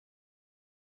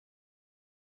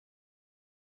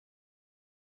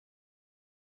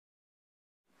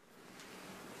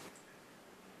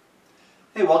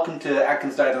Hey, welcome to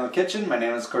Atkins Diet Kitchen. My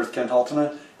name is, of course, Kent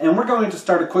Haltona, and we're going to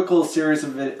start a quick little series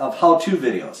of how-to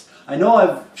videos. I know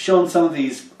I've shown some of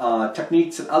these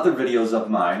techniques in other videos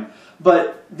of mine,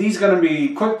 but these are going to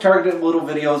be quick targeted little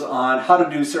videos on how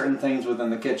to do certain things within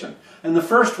the kitchen. And the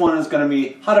first one is going to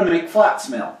be how to make Flax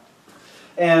Meal.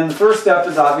 And the first step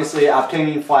is obviously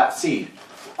obtaining flax seed.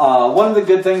 One of the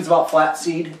good things about flax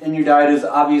seed in your diet is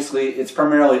obviously it's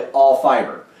primarily all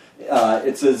fiber.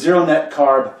 It's a zero net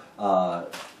carb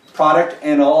product,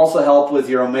 and it'll also help with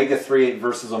your omega-3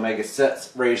 versus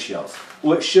omega-6 ratios,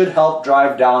 which should help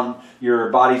drive down your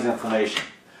body's inflammation.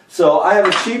 So I have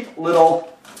a cheap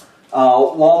little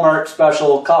Wal-mart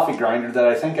special coffee grinder that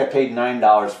I think I paid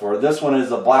 $9 for. This one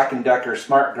is a Black & Decker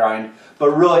Smart Grind,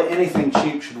 but really anything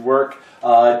cheap should work.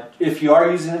 If you are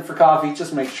using it for coffee,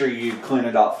 just make sure you clean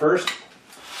it out first.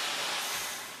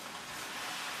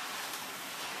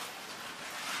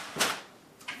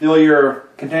 Fill your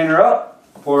container up,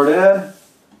 pour it in.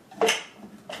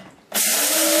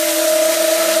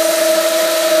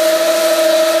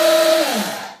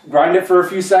 Grind it for a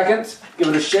few seconds, give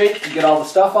it a shake to get all the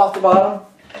stuff off the bottom.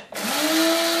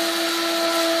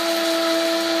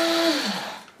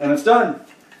 And it's done.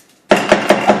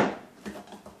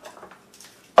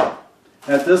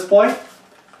 At this point,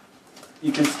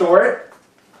 you can store it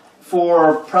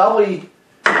for probably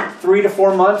 3 to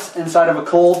 4 months inside of a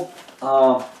cold,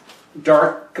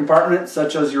 dark compartment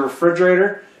such as your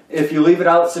refrigerator. If you leave it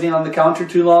out sitting on the counter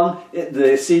too long,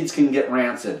 the seeds can get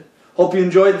rancid. Hope you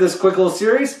enjoyed this quick little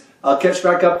series. I'll catch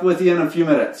back up with you in a few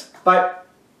minutes. Bye.